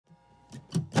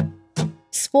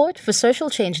Sport for Social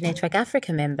Change Network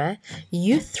Africa member,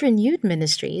 Youth Renewed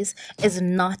Ministries is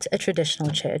not a traditional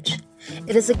church.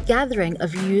 It is a gathering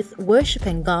of youth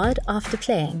worshipping God after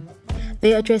playing.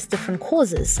 They address different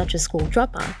causes such as school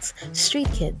dropouts, street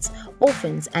kids,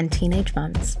 orphans, and teenage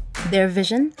moms. Their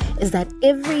vision is that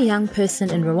every young person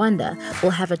in Rwanda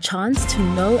will have a chance to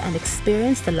know and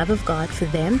experience the love of God for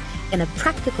them in a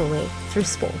practical way through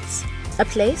sports. A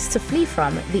place to flee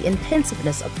from the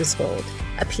intensiveness of this world.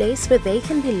 A place where they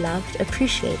can be loved,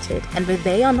 appreciated, and where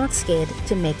they are not scared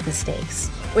to make mistakes.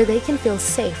 Where they can feel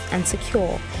safe and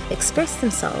secure, express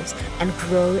themselves, and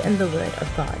grow in the Word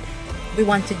of God. We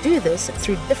want to do this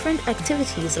through different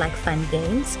activities like fun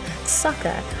games,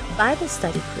 soccer, Bible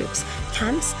study groups,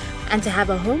 camps, and to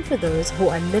have a home for those who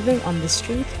are living on the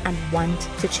street and want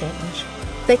to change.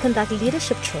 They conduct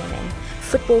leadership training,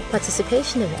 football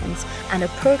participation events, and a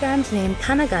program named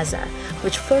Kanagaza,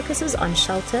 which focuses on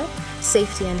shelter,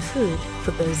 safety, and food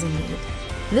for those in need.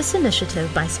 This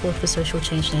initiative by Sport for Social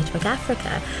Change Network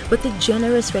Africa, with the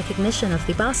generous recognition of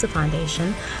the Basa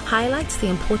Foundation, highlights the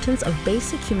importance of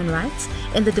basic human rights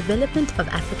in the development of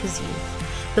Africa's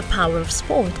youth, the power of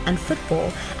sport and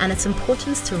football, and its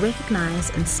importance to recognize,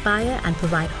 inspire, and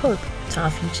provide hope to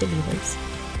our future leaders.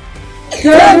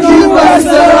 Thank you,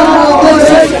 Pastor.